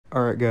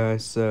Alright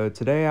guys, so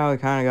today I'm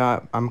kind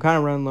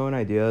of running low on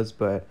ideas,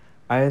 but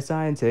I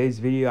decided in today's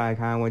video I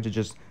kind of want to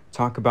just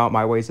talk about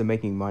my ways of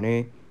making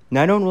money.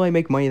 Now I don't really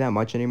make money that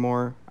much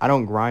anymore. I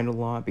don't grind a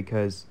lot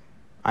because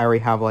I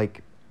already have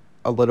like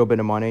a little bit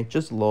of money,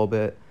 just a little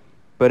bit.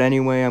 But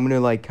anyway, I'm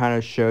gonna like kind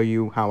of show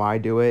you how I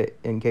do it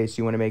in case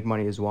you want to make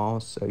money as well.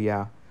 So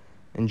yeah,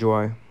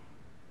 enjoy.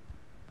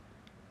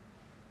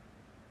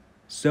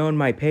 So in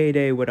my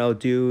payday, what I'll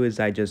do is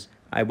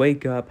I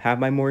wake up, have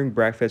my morning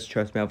breakfast.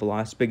 Trust me, I have a lot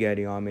of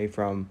spaghetti on me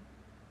from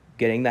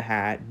getting the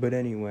hat. But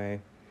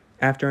anyway,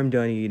 after I'm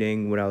done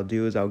eating, what I'll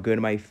do is I'll go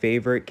to my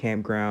favorite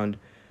campground,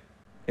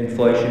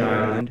 Inflation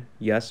Island.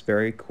 Yes,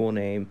 very cool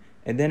name.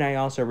 And then I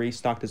also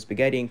restock the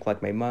spaghetti and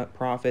collect my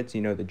profits,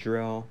 you know the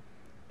drill.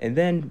 And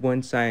then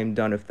once I'm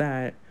done with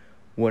that,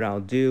 what I'll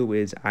do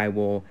is I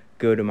will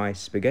go to my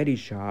spaghetti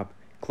shop,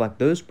 collect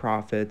those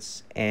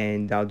profits,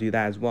 and I'll do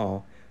that as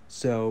well.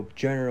 So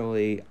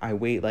generally, I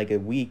wait like a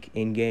week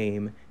in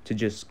game to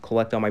just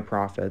collect all my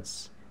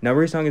profits. Now,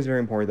 restocking is very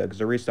important though, because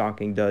the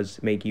restocking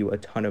does make you a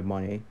ton of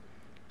money.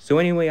 So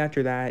anyway,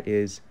 after that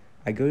is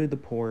I go to the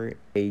port,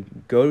 I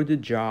go to the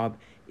job.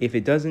 If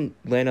it doesn't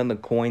land on the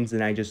coins,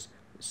 then I just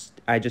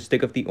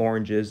stick up the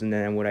oranges, and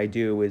then what I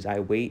do is I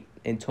wait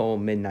until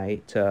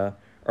midnight to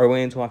or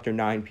wait until after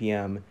 9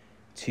 p.m.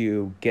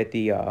 to get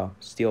the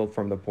steel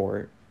from the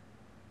port.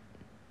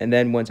 And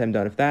then once I'm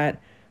done with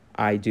that,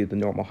 I do the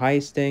normal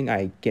heist thing.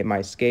 I get my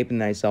escape and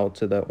then I sell it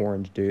to the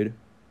orange dude.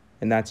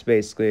 And that's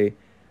basically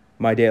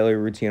my daily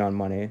routine on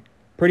money.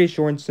 Pretty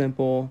short and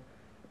simple.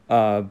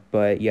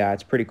 But yeah,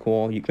 it's pretty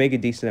cool. You can make a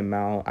decent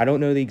amount. I don't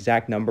know the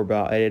exact number,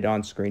 but I'll edit it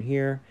on screen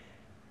here.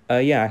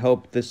 Yeah, I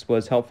hope this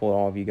was helpful to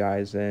all of you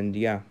guys. And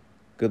yeah,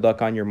 good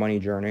luck on your money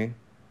journey.